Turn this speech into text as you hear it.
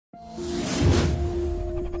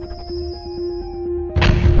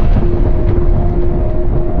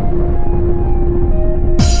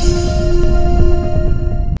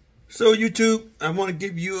Hello YouTube, I want to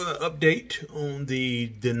give you an update on the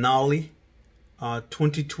Denali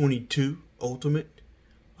 2022 Ultimate.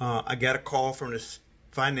 I got a call from the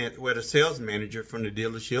the sales manager from the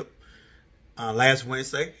dealership last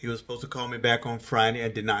Wednesday. He was supposed to call me back on Friday. I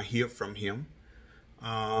did not hear from him.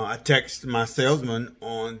 I texted my salesman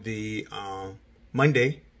on the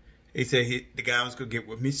Monday. He said the guy was going to get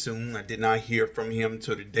with me soon. I did not hear from him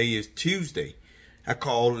until today is Tuesday. I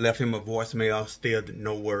called, left him a voicemail, still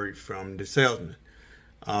no word from the salesman.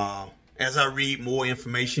 As I read more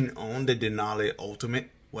information on the Denali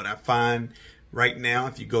Ultimate, what I find right now,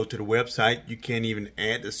 if you go to the website, you can't even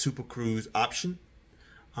add the Super Cruise option.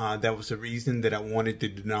 That was the reason that I wanted the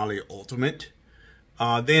Denali Ultimate.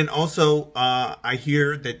 Then also, I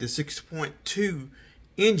hear that the 6.2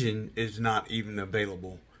 engine is not even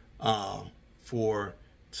available for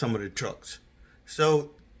some of the trucks.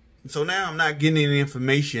 So now I'm not getting any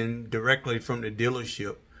information directly from the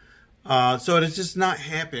dealership. So it's just not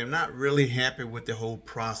happy. I'm not really happy with the whole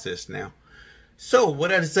process now. So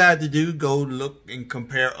what I decided to do, go look and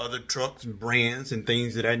compare other trucks and brands and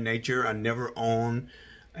things of that nature. I never owned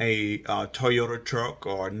a Toyota truck,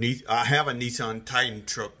 or I have a Nissan Titan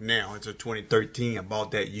truck now. It's a 2013. I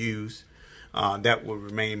bought that used. That will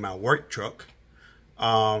remain my work truck.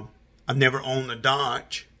 I've never owned a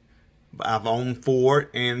Dodge. I've owned Ford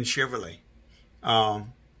and Chevrolet.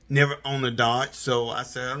 Never owned a Dodge, so I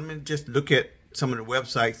said, let me just look at some of the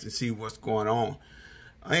websites and see what's going on.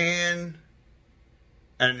 And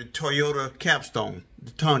the Toyota Capstone,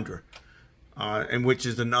 the Tundra, and which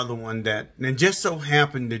is another one that, and just so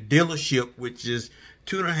happened the dealership, which is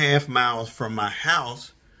 2.5 miles from my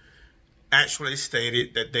house, actually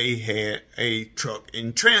stated that they had a truck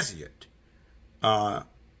in transit. So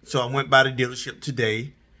I went by the dealership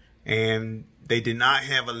today, and they did not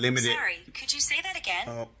have a limited... Sorry, could you say that again?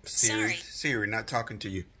 Oh, Sorry. Siri, not talking to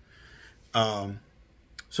you. So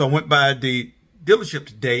I went by the dealership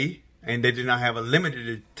today, and they did not have a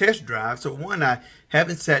limited test drive. So one, I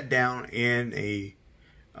haven't sat down in a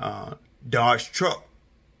Dodge truck.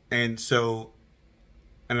 And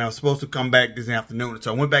I was supposed to come back this afternoon.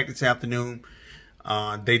 So I went back this afternoon.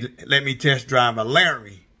 They let me test drive a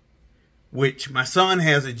Laramie, which my son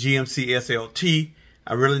has a GMC SLT.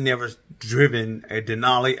 I really never driven a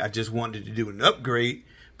Denali. I just wanted to do an upgrade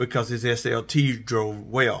because his SLT drove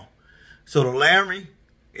well. So the Laramie,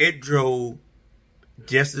 it drove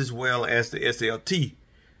just as well as the SLT.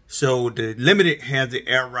 So the Limited has the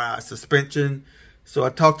air ride suspension. So I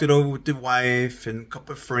talked it over with the wife and a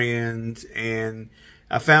couple of friends, and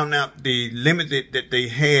I found out the Limited that they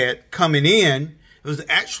had coming in, it was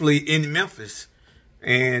actually in Memphis.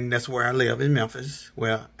 And that's where I live, in Memphis.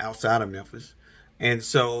 Well, outside of Memphis. And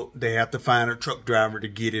so they have to find a truck driver to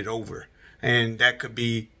get it over. And that could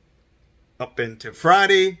be up into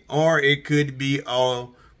Friday, or it could be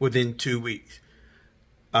all within 2 weeks.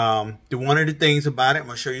 One of the things about it, I'm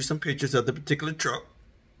going to show you some pictures of the particular truck.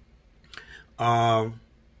 So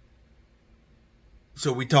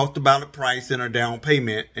we talked about the price and our down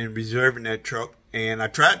payment and reserving that truck. And I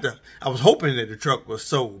was hoping that the truck was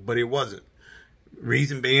sold, but it wasn't.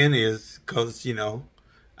 Reason being is because, you know,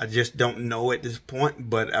 I just don't know at this point,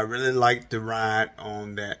 but I really like to ride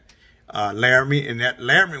on that Laramie, and that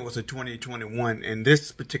Laramie was a 2021, and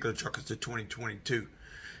this particular truck is a 2022.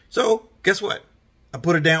 So guess what? I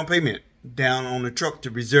put a down payment down on the truck to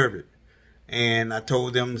reserve it, and I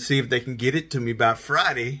told them to see if they can get it to me by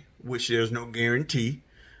Friday, which there's no guarantee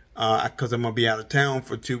because I'm gonna be out of town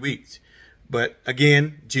for 2 weeks. But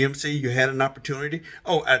again, GMC, you had an opportunity.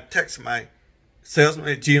 Oh, I texted my salesman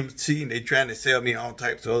at GMC, and they trying to sell me all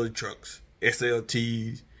types of other trucks,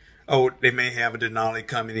 SLTs. Oh, they may have a Denali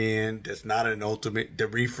coming in that's not an Ultimate, the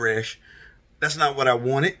refresh. That's not what I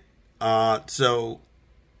wanted. So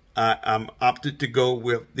I'm opted to go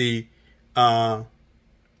with the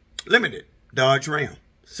Limited Dodge Ram.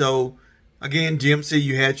 So again, GMC,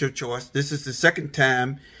 you had your choice. This is the second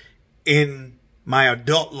time in my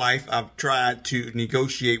adult life I've tried to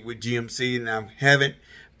negotiate with GMC, and I haven't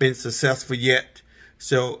been successful yet.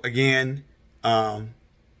 So again, you're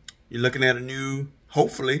looking at a new,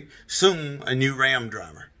 hopefully soon, a new Ram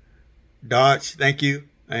driver. Dodge, thank you,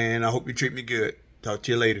 and I hope you treat me good. Talk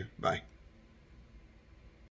to you later. Bye.